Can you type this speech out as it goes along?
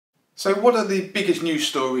So what are the biggest news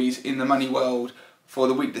stories in the money world for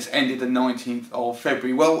the week that's ended the 19th of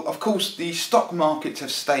February? Well, of course, the stock markets have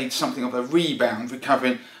staged something of a rebound,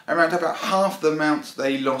 recovering around about half the amounts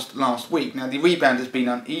they lost last week. Now, the rebound has been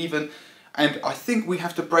uneven, and I think we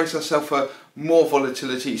have to brace ourselves for more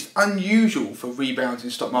volatility. It's unusual for rebounds in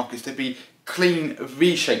stock markets to be clean,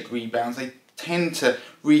 V-shaped rebounds. They tend to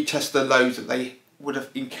retest the lows that they would have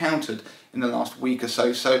encountered in the last week or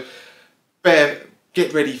so. So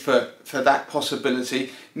get ready for that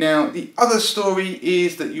possibility. Now, the other story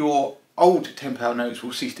is that your old £10 notes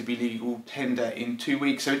will cease to be legal tender in 2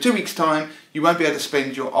 weeks. So in 2 weeks' time, you won't be able to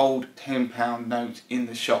spend your old £10 notes in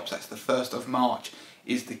the shops. That's the 1st of March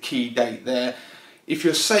is the key date there. If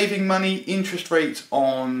you're saving money, interest rates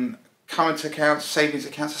on current accounts, savings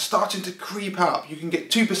accounts are starting to creep up. You can get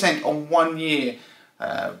 2% on 1 year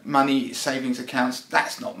money savings accounts.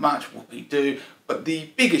 That's not much, what we do. But the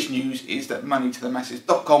biggest news is that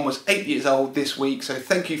moneytothemasses.com was 8 years old this week. So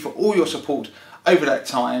thank you for all your support over that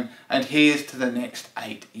time. And here's to the next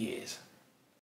 8 years.